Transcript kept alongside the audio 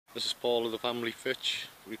This is Paul of the Family Fitch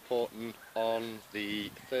reporting on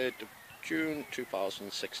the 3rd of June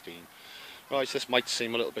 2016. Right, this might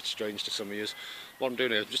seem a little bit strange to some of you. What I'm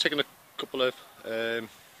doing here, I'm just taking a couple of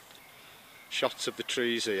shots of the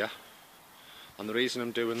trees here, and the reason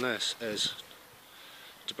I'm doing this is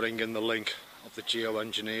to bring in the link of the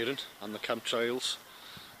geoengineering and the chemtrails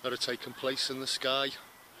that are taking place in the sky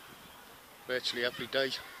virtually every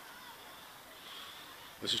day.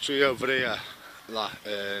 There's a tree over here that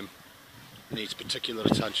needs particular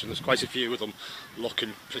attention. There's quite a few of them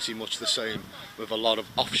looking pretty much the same, with a lot of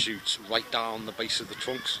offshoots right down the base of the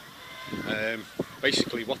trunks.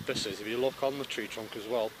 Basically what this is, if you look on the tree trunk as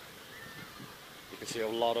well, you can see a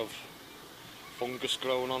lot of fungus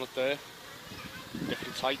growing on it there,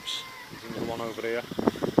 different types. There's another one over here.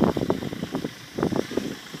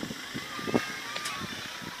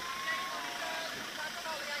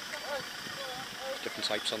 Different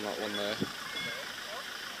types on that one there.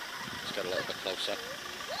 Let's get a little bit closer.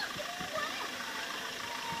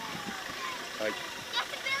 Okay.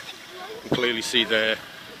 You can clearly see there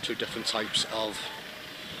two different types of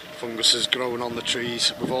funguses growing on the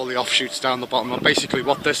trees with all the offshoots down the bottom. And basically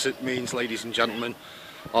what this means, ladies and gentlemen,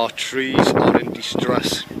 our trees are in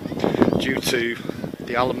distress due to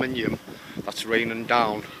the aluminium that's raining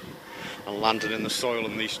down and landing in the soil,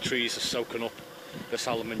 and these trees are soaking up this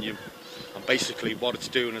aluminium. And basically what it's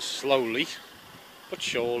doing is slowly but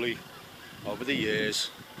surely over the years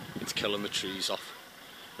it's killing the trees off.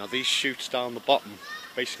 Now these shoots down the bottom,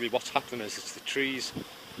 basically what's happening is it's the trees'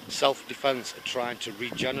 self-defense are trying to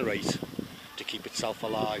regenerate to keep itself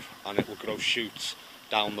alive, and it will grow shoots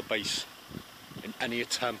down the base in any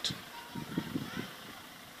attempt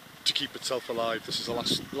to keep itself alive. This is a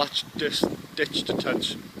last-ditch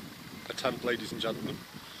attempt, ladies and gentlemen.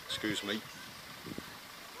 Excuse me.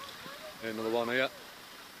 Another one here.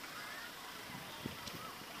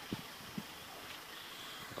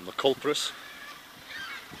 And the culprit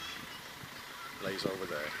lays over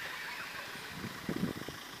there.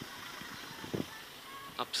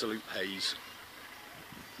 Absolute haze.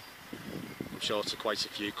 I'm sure it's quite a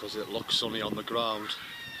few because it looks sunny on the ground.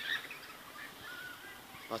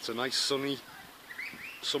 That's a nice sunny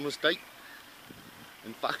summer's day.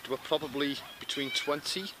 In fact, we're probably between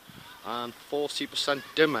 20 and 40%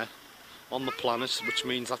 dimmer on the planet, which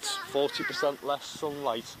means that's 40% less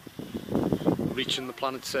sunlight reaching the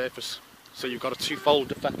planet's surface. So you've got a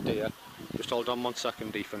twofold effect here. Just hold on 1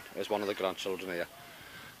 second, Ethan. There's one of the grandchildren here.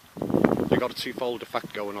 You've got a twofold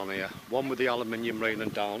effect going on here. One with the aluminium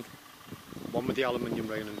raining down.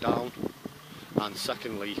 And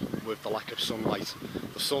secondly, with the lack of sunlight.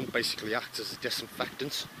 The sun basically acts as a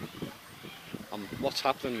disinfectant. And what's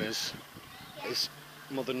happening is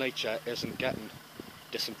Mother Nature isn't getting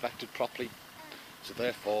disinfected properly. So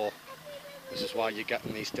therefore, this is why you're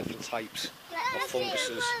getting these different types of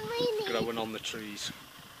funguses growing on the trees.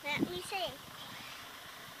 Let me see.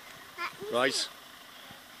 Right,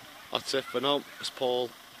 that's it for now. It's Paul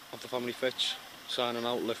of the Family Fitch signing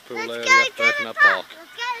out, Liverpool area, Birkenhead Park.